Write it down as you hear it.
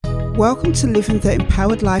Welcome to Living the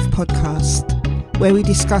Empowered Life podcast, where we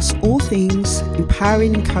discuss all things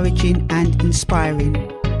empowering, encouraging and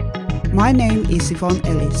inspiring. My name is Yvonne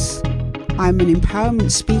Ellis. I'm an empowerment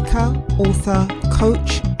speaker, author,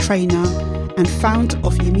 coach, trainer and founder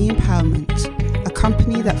of Yumi Empowerment, a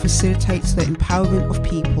company that facilitates the empowerment of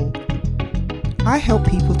people. I help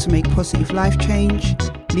people to make positive life change,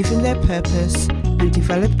 live in their purpose and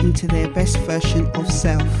develop into their best version of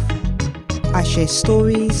self. I share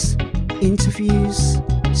stories, interviews,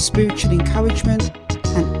 spiritual encouragement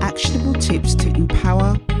and actionable tips to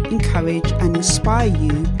empower, encourage and inspire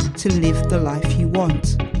you to live the life you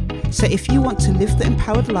want. So if you want to live the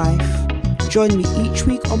empowered life, join me each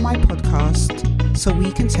week on my podcast so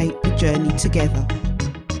we can take the journey together.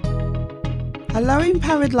 Hello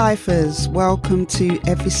Empowered Lifers, welcome to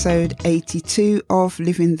episode 82 of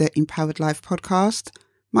Living the Empowered Life podcast.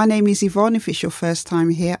 My name is Yvonne. If it's your first time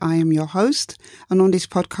here, I am your host. And on this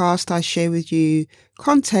podcast, I share with you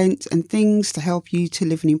content and things to help you to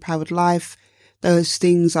live an empowered life. Those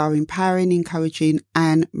things are empowering, encouraging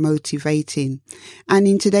and motivating. And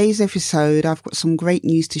in today's episode, I've got some great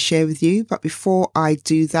news to share with you. But before I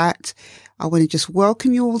do that, I want to just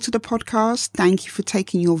welcome you all to the podcast. Thank you for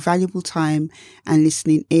taking your valuable time and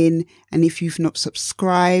listening in. And if you've not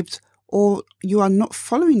subscribed or you are not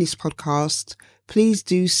following this podcast, please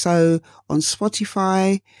do so on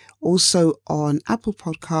Spotify, also on Apple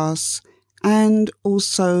Podcasts, and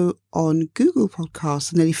also on Google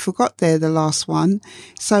Podcasts. I nearly forgot there the last one.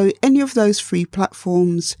 So any of those free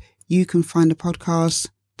platforms, you can find the podcast.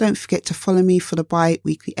 Don't forget to follow me for the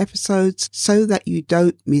bi-weekly episodes so that you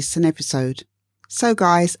don't miss an episode. So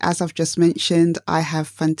guys, as I've just mentioned, I have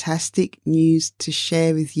fantastic news to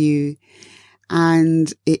share with you.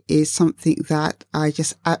 And it is something that I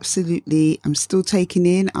just absolutely am still taking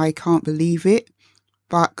in. I can't believe it.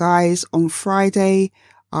 But guys, on Friday,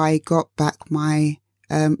 I got back my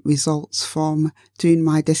results from doing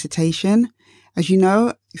my dissertation. As you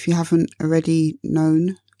know, if you haven't already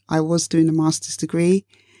known, I was doing a master's degree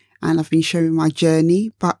and I've been sharing my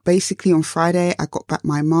journey. But basically on Friday, I got back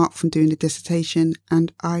my mark from doing the dissertation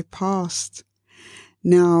and I passed.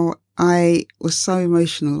 Now, I was so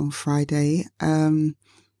emotional on Friday,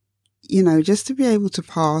 just to be able to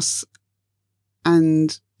pass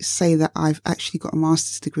and say that I've actually got a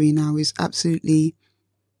master's degree now is absolutely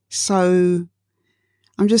so,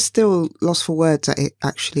 I'm just still lost for words at it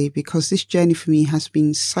actually, because this journey for me has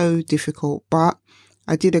been so difficult. But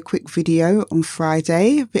I did a quick video on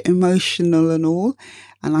Friday, a bit emotional and all,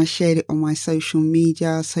 and I shared it on my social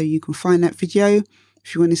media. So you can find that video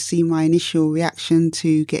if you want to see my initial reaction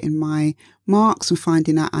to getting my marks and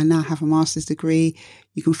finding out I now have a master's degree.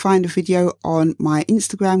 You can find a video on my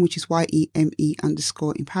Instagram, which is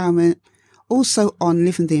YEME_empowerment. Also on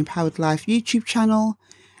Living the Empowered Life YouTube channel.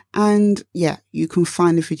 And yeah, you can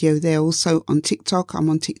find the video there. Also on TikTok. I'm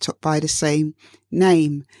on TikTok by the same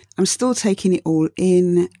name. I'm still taking it all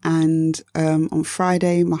in. And on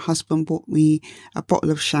Friday, my husband bought me a bottle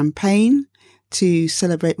of champagne to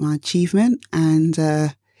celebrate my achievement. And,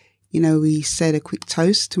 we said a quick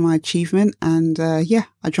toast to my achievement and, I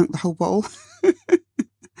drank the whole bottle.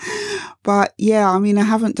 But yeah, I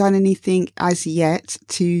haven't done anything as yet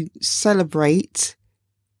to celebrate,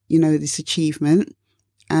 this achievement.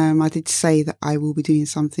 I did say that I will be doing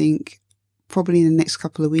something probably in the next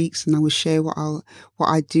couple of weeks and I will share what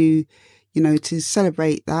I do, to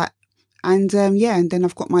celebrate that. And, and then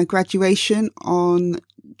I've got my graduation on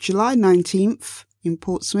July 19th in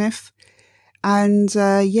Portsmouth. And,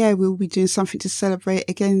 we'll be doing something to celebrate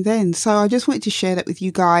again then. So I just wanted to share that with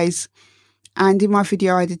you guys. And in my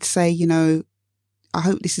video, I did say, I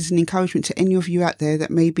hope this is an encouragement to any of you out there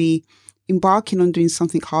that may be embarking on doing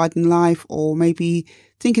something hard in life, or maybe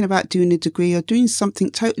thinking about doing a degree or doing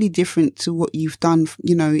something totally different to what you've done,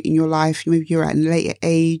 in your life. Maybe you're at a later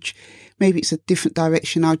age. Maybe it's a different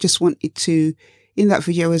direction. I just wanted to, in that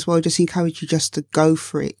video as well, just encourage you just to go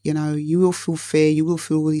for it. You will feel fear, you will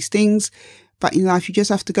feel all these things, but in life, you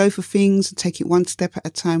just have to go for things and take it one step at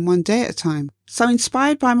a time, one day at a time. So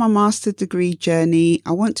inspired by my master's degree journey,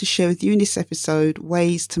 I want to share with you in this episode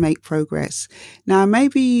ways to make progress. Now,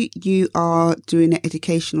 maybe you are doing an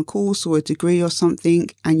educational course or a degree or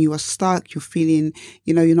something and you are stuck, you're feeling,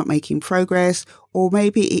 you're not making progress, or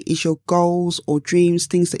maybe it is your goals or dreams,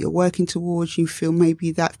 things that you're working towards. You feel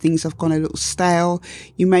maybe that things have gone a little stale.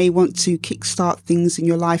 You may want to kickstart things in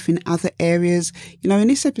your life in other areas. In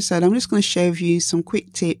this episode, I'm just going to share with you some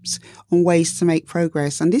quick tips on ways to make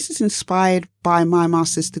progress. And this is inspired by my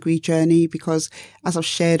master's degree journey because, as I've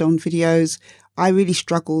shared on videos, I really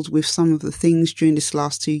struggled with some of the things during this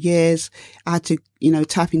last 2 years. I had to,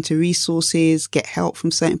 tap into resources, get help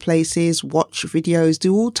from certain places, watch videos,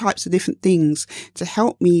 do all types of different things to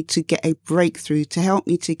help me to get a breakthrough, to help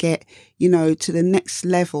me to get, to the next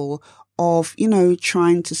level of,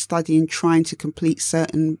 trying to study and trying to complete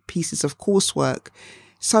certain pieces of coursework.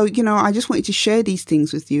 So, I just wanted to share these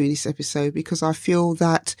things with you in this episode because I feel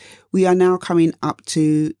that we are now coming up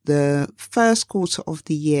to the first quarter of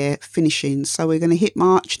the year finishing. So we're going to hit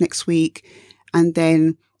March next week, and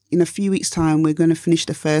then in a few weeks' time, we're going to finish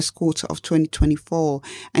the first quarter of 2024.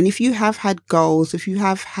 And if you have had goals, if you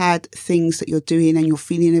have had things that you're doing and you're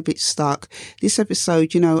feeling a bit stuck, this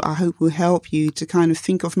episode, I hope will help you to kind of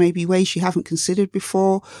think of maybe ways you haven't considered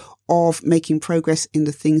before of making progress in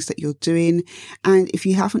the things that you're doing. And if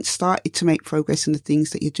you haven't started to make progress in the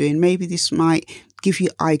things that you're doing, maybe this might give you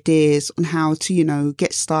ideas on how to,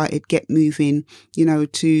 get started, get moving,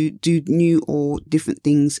 to do new or different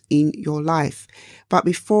things in your life. But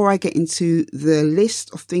before I get into the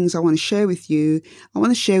list of things I want to share with you, I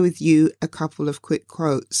want to share with you a couple of quick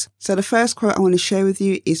quotes. So the first quote I want to share with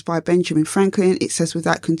you is by Benjamin Franklin. It says,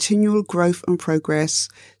 "Without continual growth and progress,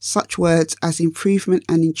 such words as improvement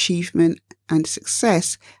and achievement and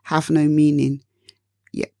success have no meaning."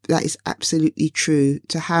 Yeah, that is absolutely true.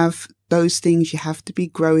 To have those things, you have to be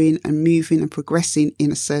growing and moving and progressing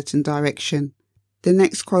in a certain direction. The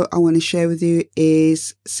next quote I want to share with you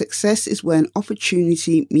is, "Success is when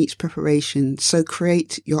opportunity meets preparation, so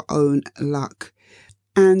create your own luck."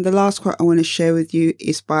 And the last quote I want to share with you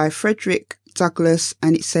is by Frederick Douglass,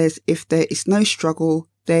 and it says, "If there is no struggle,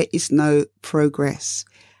 there is no progress."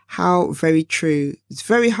 How very true. It's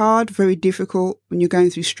very hard, very difficult when you're going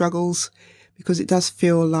through struggles because it does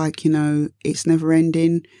feel like, it's never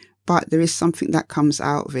ending, but there is something that comes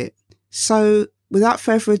out of it. So without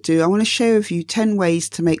further ado, I want to share with you 10 ways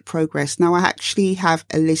to make progress. Now, I actually have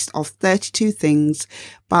a list of 32 things,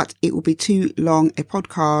 but it will be too long a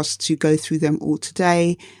podcast to go through them all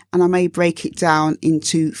today. And I may break it down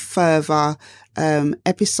into further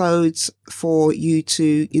episodes for you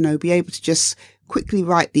to, be able to just quickly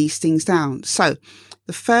write these things down. So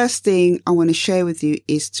the first thing I want to share with you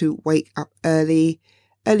is to wake up early.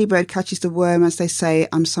 Early bird catches the worm, as they say.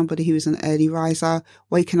 I'm somebody who is an early riser.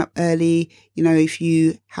 Waking up early, if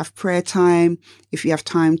you have prayer time, if you have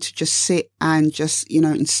time to just sit and just,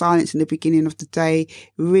 in silence in the beginning of the day, it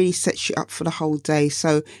really sets you up for the whole day.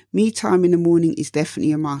 So me time in the morning is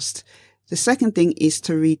definitely a must. The second thing is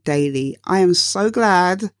to read daily. I am so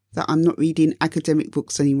glad that I'm not reading academic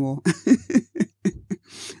books anymore.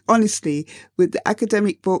 Honestly, with the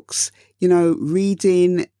academic books,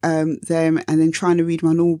 reading them and then trying to read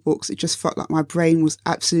my normal books, it just felt like my brain was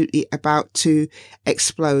absolutely about to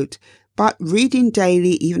explode. But reading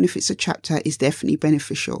daily, even if it's a chapter, is definitely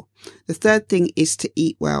beneficial. The third thing is to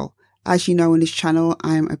eat well. As you know, on this channel,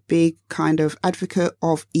 I am a big kind of advocate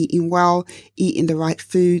of eating well, eating the right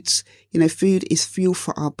foods. Food is fuel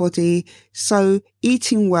for our body. So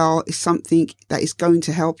eating well is something that is going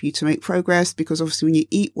to help you to make progress, because obviously when you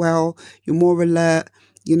eat well, you're more alert,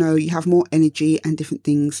 you have more energy and different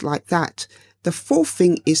things like that. The fourth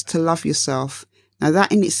thing is to love yourself. Now,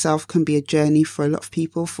 that in itself can be a journey for a lot of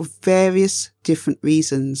people for various different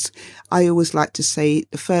reasons. I always like to say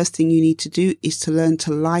the first thing you need to do is to learn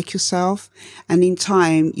to like yourself. And in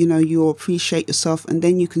time, you'll appreciate yourself, and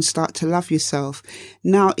then you can start to love yourself.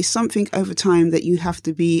 Now, it's something over time that you have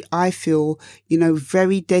to be, I feel,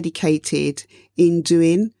 very dedicated in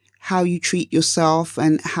doing, how you treat yourself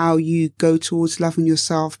and how you go towards loving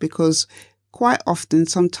yourself, because quite often,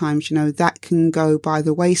 sometimes, that can go by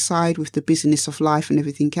the wayside with the busyness of life and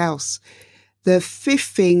everything else. The fifth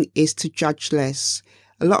thing is to judge less.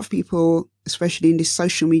 A lot of people, especially in this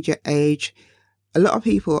social media age, a lot of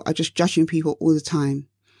people are just judging people all the time.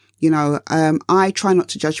 I try not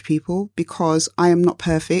to judge people because I am not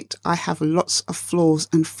perfect. I have lots of flaws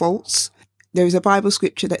and faults. There is a Bible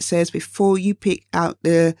scripture that says, before you pick out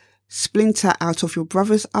the splinter out of your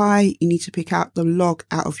brother's eye, you need to pick out the log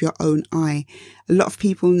out of your own eye. A lot of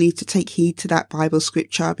people need to take heed to that Bible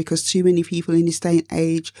scripture, because too many people in this day and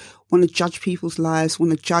age want to judge people's lives,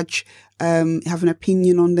 want to judge, have an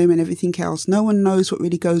opinion on them and everything else. No one knows what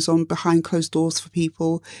really goes on behind closed doors for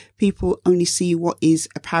people. People only see what is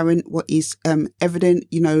apparent, what is evident,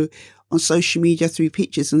 on social media through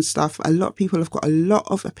pictures and stuff. A lot of people have got a lot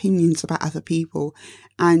of opinions about other people.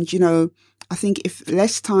 And, I think if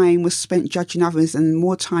less time was spent judging others and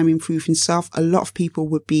more time improving self, a lot of people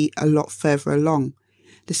would be a lot further along.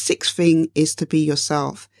 The sixth thing is to be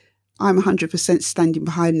yourself. I'm 100% standing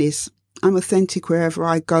behind this. I'm authentic wherever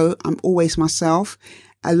I go. I'm always myself.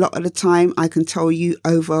 A lot of the time, I can tell you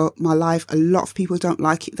over my life, a lot of people don't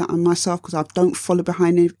like it that I'm myself because I don't follow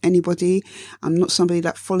behind anybody. I'm not somebody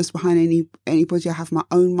that follows behind anybody. I have my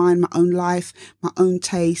own mind, my own life, my own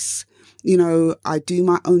tastes. I do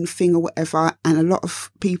my own thing or whatever. And a lot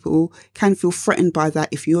of people can feel threatened by that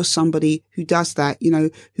if you're somebody who does that,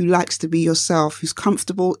 who likes to be yourself, who's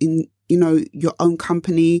comfortable in, your own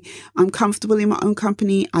company. I'm comfortable in my own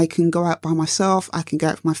company. I can go out by myself. I can go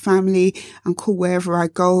out with my family. I'm cool wherever I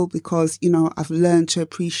go because, I've learned to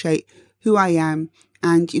appreciate who I am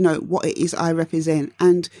and, what it is I represent.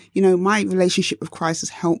 And, my relationship with Christ has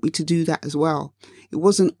helped me to do that as well. It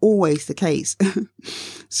wasn't always the case.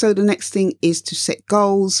 So the next thing is to set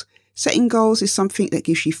goals. Setting goals is something that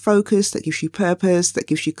gives you focus, that gives you purpose, that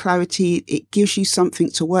gives you clarity. It gives you something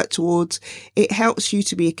to work towards. It helps you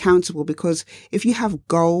to be accountable because if you have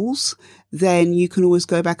goals, then you can always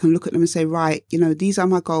go back and look at them and say, right, these are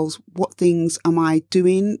my goals. What things am I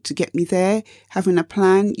doing to get me there? Having a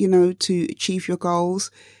plan, to achieve your goals.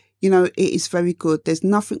 It is very good. There's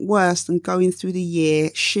nothing worse than going through the year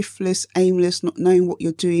shiftless, aimless, not knowing what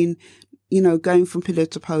you're doing, going from pillar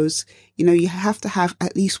to post. You have to have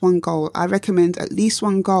at least one goal. I recommend at least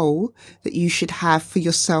one goal that you should have for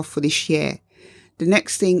yourself for this year. The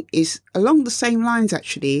next thing is along the same lines,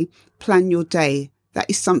 actually, plan your day. That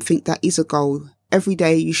is something that is a goal. Every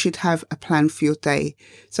day you should have a plan for your day.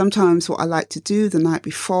 Sometimes what I like to do the night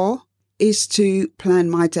before is to plan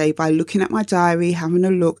my day by looking at my diary, having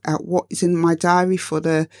a look at what is in my diary for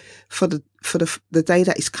the day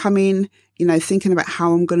that is coming, thinking about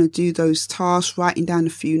how I'm going to do those tasks, writing down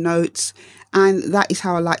a few notes. And that is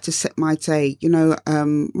how I like to set my day.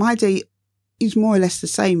 My day is more or less the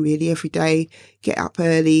same really every day. Get up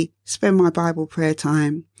early, spend my Bible prayer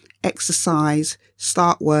time, exercise,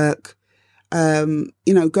 start work,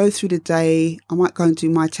 go through the day. I might go and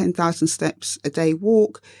do my 10,000 steps a day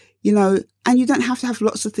walk. And you don't have to have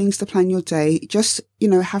lots of things to plan your day. Just,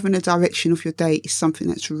 having a direction of your day is something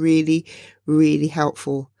that's really, really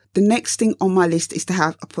helpful. The next thing on my list is to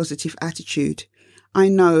have a positive attitude. I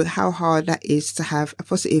know how hard that is to have a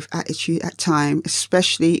positive attitude at times,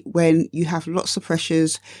 especially when you have lots of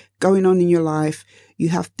pressures going on in your life. You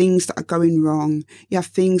have things that are going wrong. You have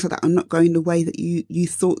things that are not going the way that you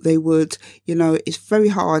thought they would. It's very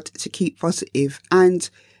hard to keep positive. And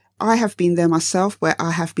I have been there myself where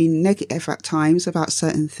I have been negative at times about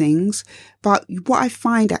certain things. But what I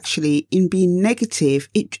find actually in being negative,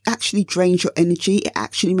 it actually drains your energy. It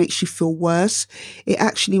actually makes you feel worse. It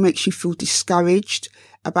actually makes you feel discouraged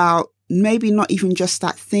about maybe not even just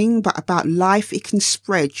that thing, but about life. It can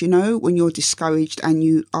spread, when you're discouraged and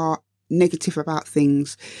you are negative about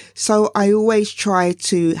things. So I always try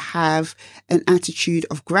to have an attitude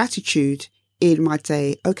of gratitude in my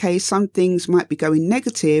day. Okay, some things might be going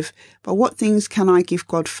negative, but what things can I give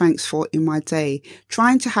God thanks for in my day?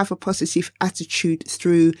 Trying to have a positive attitude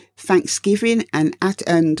through thanksgiving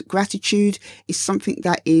and gratitude is something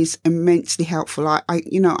that is immensely helpful.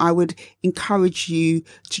 I would encourage you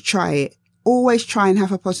to try it. Always try and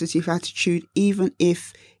have a positive attitude, even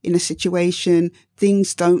if in a situation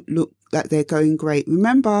things don't look like they're going great.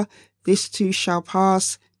 Remember, this too shall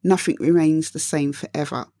pass. Nothing remains the same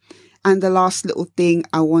forever. And the last little thing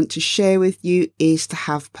I want to share with you is to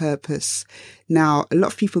have purpose. Now, a lot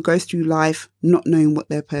of people go through life not knowing what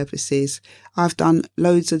their purpose is. I've done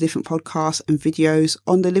loads of different podcasts and videos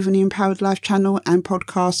on the Living the Empowered Life channel and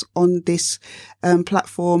podcasts on this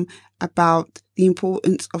platform about the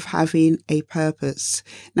importance of having a purpose.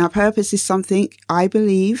 Now, purpose is something I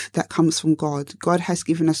believe that comes from God. God has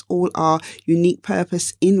given us all our unique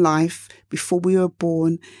purpose in life before we were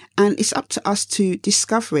born, and it's up to us to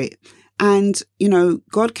discover it. And,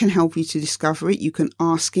 God can help you to discover it. You can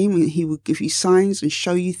ask him and he will give you signs and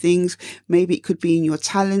show you things. Maybe it could be in your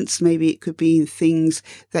talents. Maybe it could be in things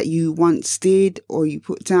that you once did or you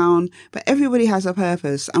put down. But everybody has a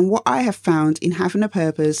purpose. And what I have found in having a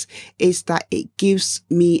purpose is that it gives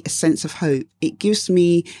me a sense of hope. It gives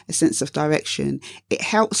me a sense of direction. It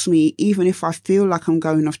helps me, even if I feel like I'm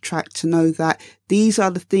going off track, to know that these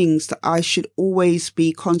are the things that I should always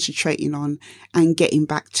be concentrating on and getting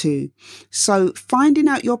back to. So finding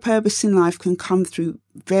out your purpose in life can come through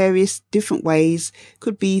various different ways.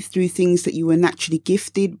 Could be through things that you were naturally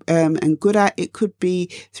gifted and good at. It could be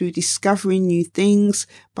through discovering new things.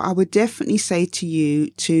 But I would definitely say to you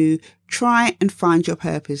to try and find your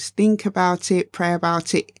purpose. Think about it, pray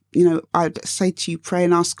about it. I'd say to you, pray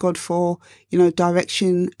and ask God for,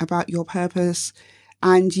 direction about your purpose.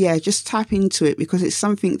 And just tap into it, because it's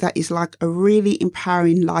something that is like a really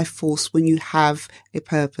empowering life force when you have a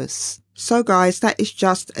purpose. So guys, that is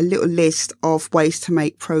just a little list of ways to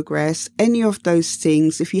make progress. Any of those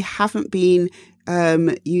things, if you haven't been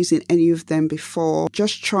using any of them before,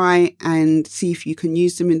 just try and see if you can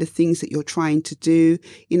use them in the things that you're trying to do.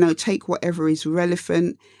 Take whatever is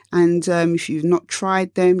relevant. And if you've not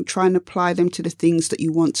tried them, try and apply them to the things that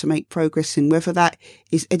you want to make progress in, whether that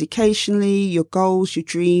is educationally, your goals, your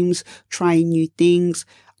dreams, trying new things.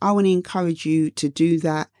 I want to encourage you to do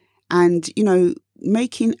that. And,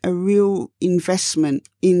 making a real investment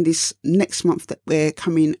in this next month that we're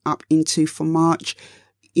coming up into for March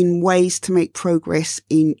in ways to make progress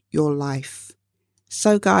in your life.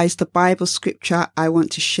 So guys, the Bible scripture I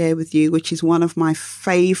want to share with you, which is one of my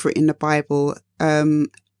favorite in the Bible,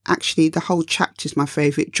 actually the whole chapter is my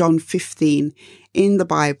favorite, John 15 in the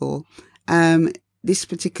Bible. This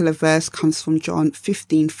particular verse comes from John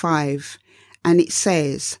 15:5, and it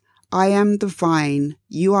says, I am the vine,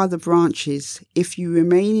 you are the branches. If you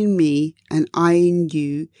remain in me and I in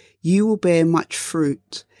you, you will bear much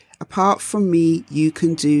fruit. Apart from me, you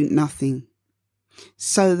can do nothing.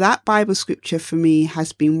 So that Bible scripture for me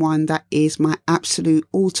has been one that is my absolute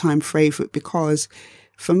all-time favorite, because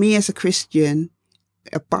for me as a Christian,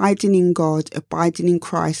 abiding in God, abiding in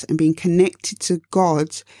Christ and being connected to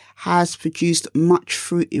God has produced much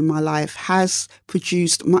fruit in my life, has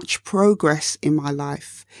produced much progress in my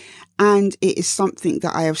life. And it is something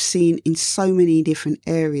that I have seen in so many different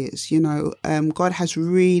areas. God has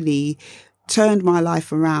really turned my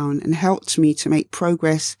life around and helped me to make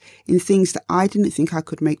progress in things that I didn't think I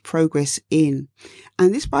could make progress in.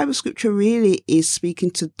 And this Bible scripture really is speaking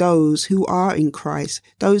to those who are in Christ,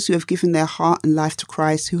 those who have given their heart and life to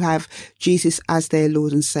Christ, who have Jesus as their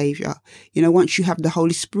Lord and Savior. Once you have the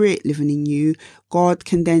Holy Spirit living in you, God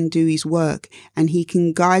can then do his work, and he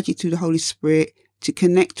can guide you through the Holy Spirit to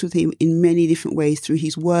connect with him in many different ways, through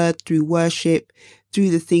his word, through worship,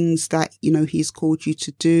 through the things that, he's called you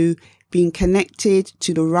to do. Being connected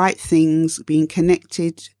to the right things, being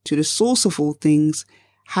connected to the source of all things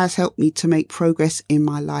has helped me to make progress in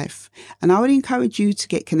my life. And I would encourage you to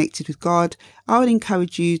get connected with God. I would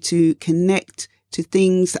encourage you to connect to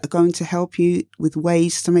things that are going to help you with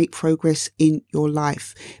ways to make progress in your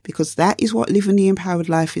life, because that is what living the empowered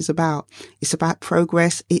life is about. It's about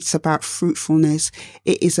progress. It's about fruitfulness.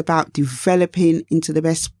 It is about developing into the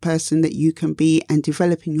best person that you can be and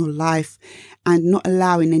developing your life and not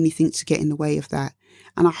allowing anything to get in the way of that.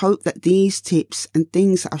 And I hope that these tips and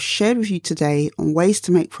things that I've shared with you today on ways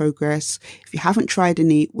to make progress, if you haven't tried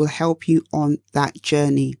any, will help you on that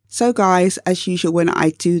journey. So guys, as usual, when I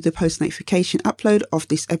do the post notification upload of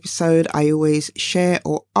this episode, I always share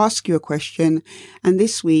or ask you a question. And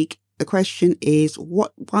this week, the question is,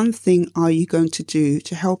 what one thing are you going to do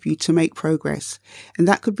to help you to make progress? And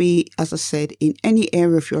that could be, as I said, in any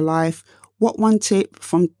area of your life. What one tip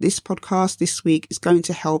from this podcast this week is going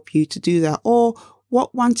to help you to do that? Or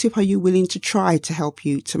what one tip are you willing to try to help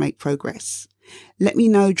you to make progress? Let me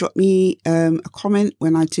know, drop me a comment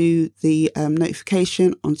when I do the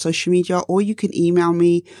notification on social media, or you can email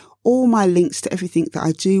me. All my links to everything that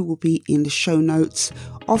I do will be in the show notes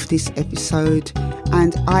of this episode,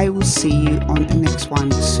 and I will see you on the next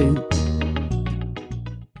one soon.